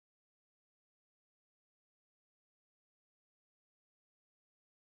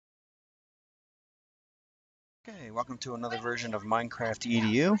Hey, welcome to another version of Minecraft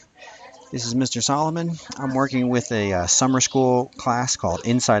EDU. This is Mr. Solomon. I'm working with a summer school class called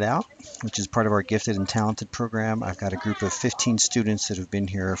Inside Out, which is part of our Gifted and Talented program. I've got a group of 15 students that have been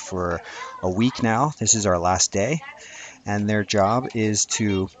here for a week now. This is our last day, and their job is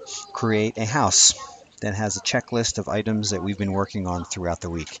to create a house that has a checklist of items that we've been working on throughout the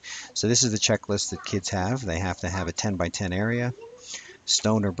week. So this is the checklist that kids have. They have to have a 10 by 10 area,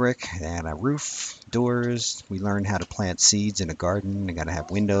 stone or brick, and a roof, doors. We learned how to plant seeds in a garden. They got to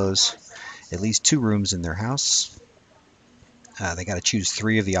have windows, at least 2 rooms in their house. They got to choose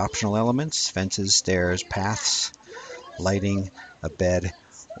 3 of the optional elements: fences, stairs, paths, lighting, a bed,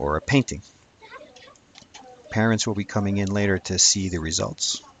 or a painting. Parents will be coming in later to see the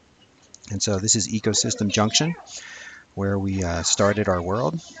results. And so this is Ecosystem Junction, where we started our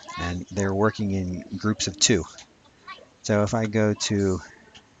world, and they're working in groups of 2. So if I go to,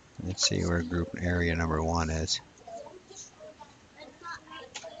 let's see where group area number 1 is.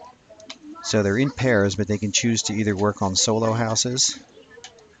 So they're in pairs, but they can choose to either work on solo houses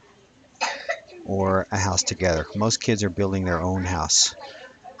or a house together. Most kids are building their own house.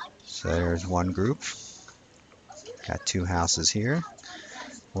 So there's one group. Got 2 houses here.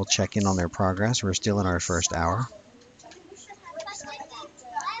 We'll check in on their progress. We're still in our first hour.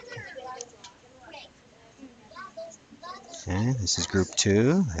 Okay, this is group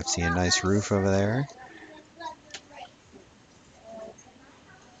 2. I see a nice roof over there.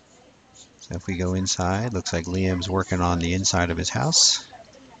 So if we go inside, looks like Liam's working on the inside of his house.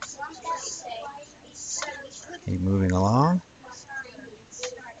 Keep moving along.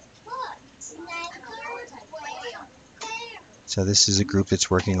 So this is a group that's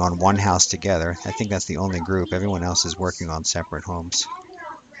working on one house together. I think that's the only group. Everyone else is working on separate homes.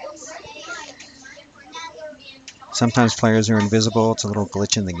 Sometimes players are invisible. It's a little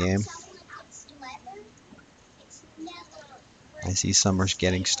glitch in the game. I see Summer's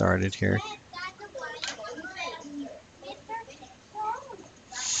getting started here.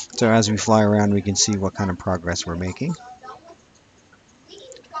 So as we fly around, we can see what kind of progress we're making.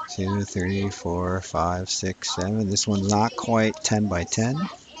 2, 3, 4, 5, 6, 7. This one's not quite 10 by 10.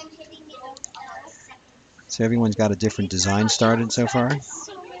 So everyone's got a different design started so far.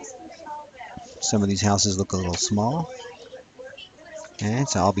 Some of these houses look a little small. And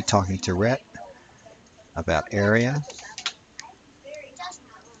so I'll be talking to Rhett about area.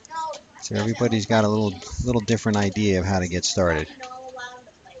 So everybody's got a little different idea of how to get started.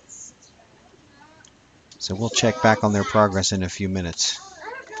 So we'll check back on their progress in a few minutes.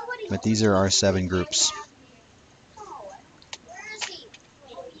 But these are our 7 groups.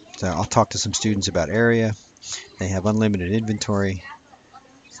 So I'll talk to some students about area. They have unlimited inventory.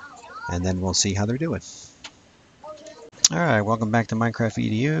 And then we'll see how they're doing. Alright, welcome back to Minecraft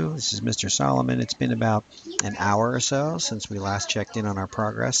EDU. This is Mr. Solomon. It's been about an hour or so since we last checked in on our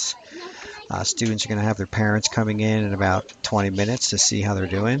progress. Students are going to have their parents coming in about 20 minutes to see how they're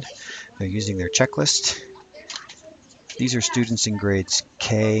doing. They're using their checklist. These are students in grades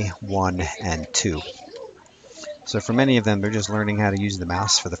K, 1, and 2. So for many of them, they're just learning how to use the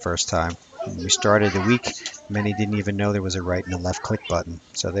mouse for the first time. When we started the week, many didn't even know there was a right and a left click button.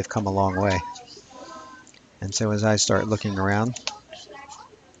 So they've come a long way. And so as I start looking around,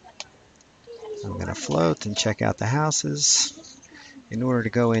 I'm going to float and check out the houses. In order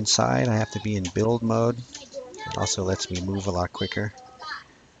to go inside, I have to be in build mode. It also lets me move a lot quicker.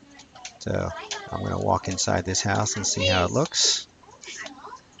 So I'm going to walk inside this house and see how it looks.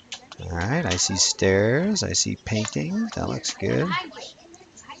 Alright, I see stairs, I see painting. That looks good.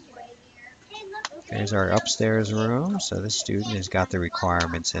 There's our upstairs room. So this student has got the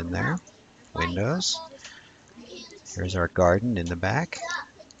requirements in there. Windows. Here's our garden in the back.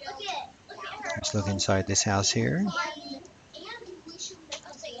 Let's look inside this house here.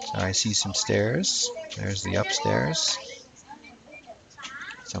 So I see some stairs. There's the upstairs.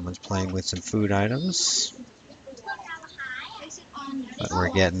 Someone's playing with some food items. But we're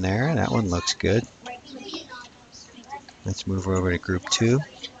getting there. That one looks good. Let's move over to group 2.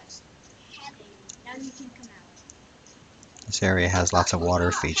 This area has lots of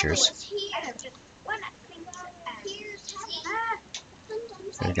water features.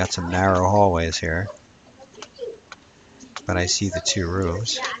 We've got some narrow hallways here. But I see the 2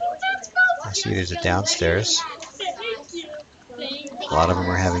 rooms. I see there's a downstairs. A lot of them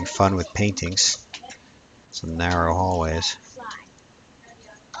are having fun with paintings. Some narrow hallways.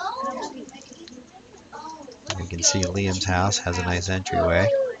 You can see Liam's house has a nice entryway.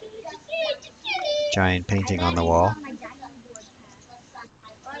 Giant painting on the wall.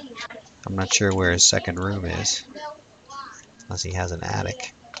 I'm not sure where his second room is, unless he has an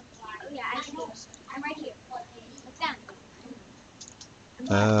attic.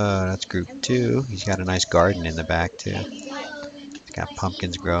 Oh, that's group 2. He's got a nice garden in the back too. He's got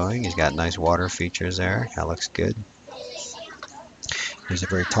pumpkins growing. He's got nice water features there. That looks good. Here's a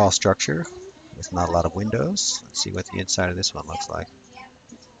very tall structure with not a lot of windows. Let's see what the inside of this one looks like.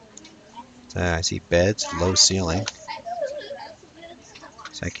 I see beds, low ceiling.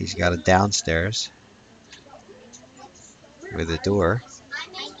 Looks like he's got a downstairs with a door.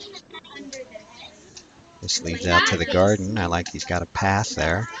 This leads out to the garden. I like he's got a path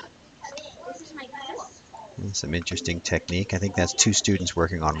there. And some interesting technique. I think that's 2 students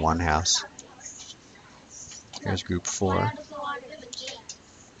working on one house. Here's group 4.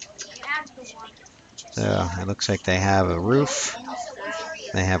 So it looks like they have a roof.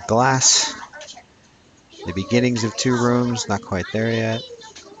 They have glass. The beginnings of 2 rooms, not quite there yet.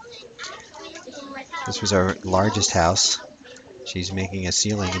 This was our largest house. She's making a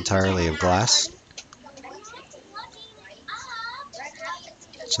ceiling entirely of glass.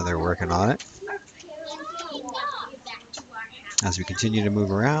 So they're working on it. As we continue to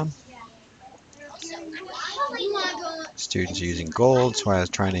move around, students are using gold. That's why I was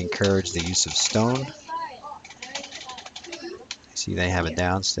trying to encourage the use of stone. See, they have it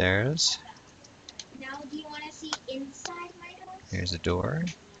downstairs. Here's a door.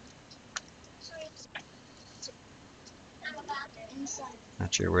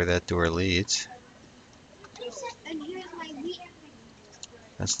 Not sure where that door leads.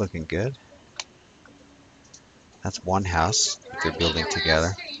 That's looking good. That's one house that they're building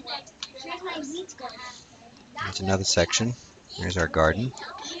together. There's another section. Here's our garden.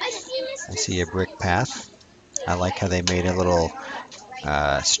 I see a brick path. I like how they made a little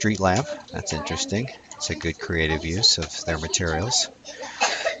street lamp. That's interesting. It's a good creative use of their materials.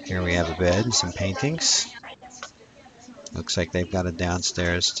 Here we have a bed and some paintings. Looks like they've got a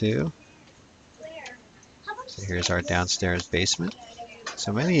downstairs too. So here's our downstairs basement.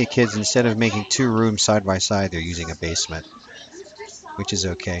 So many of the kids, instead of making 2 rooms side by side, they're using a basement, which is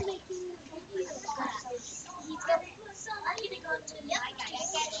okay.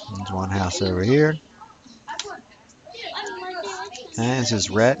 There's one house over here. And this is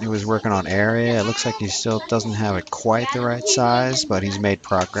Rhett, who was working on area. It looks like he still doesn't have it quite the right size, but he's made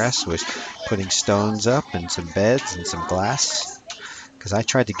progress with putting stones up and some beds and some glass. Because I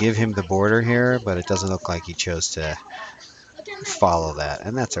tried to give him the border here, but it doesn't look like he chose to follow that.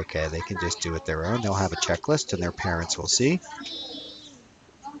 And that's okay. They can just do it their own. They'll have a checklist and their parents will see.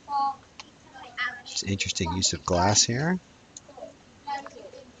 It's an interesting use of glass here.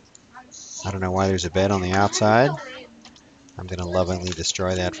 I don't know why there's a bed on the outside. I'm going to lovingly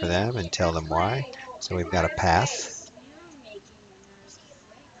destroy that for them and tell them why. So we've got a path.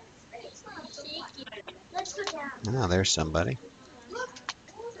 Oh, there's somebody.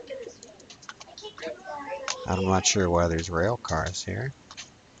 I'm not sure why there's rail cars here.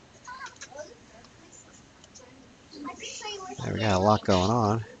 We got a lot going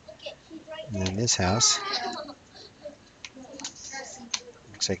on. And then this house.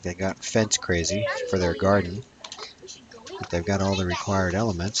 Looks like they got fence crazy for their garden. But they've got all the required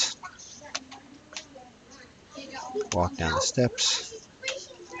elements. Walk down the steps.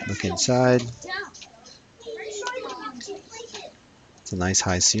 Look inside. It's a nice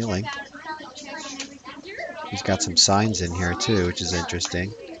high ceiling. He's got some signs in here too, which is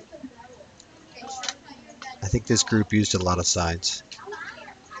interesting. I think this group used a lot of signs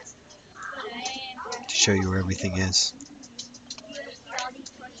to show you where everything is.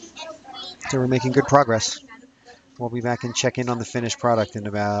 So we're making good progress. We'll be back and check in on the finished product in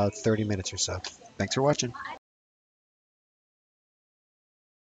about 30 minutes or so. Thanks for watching.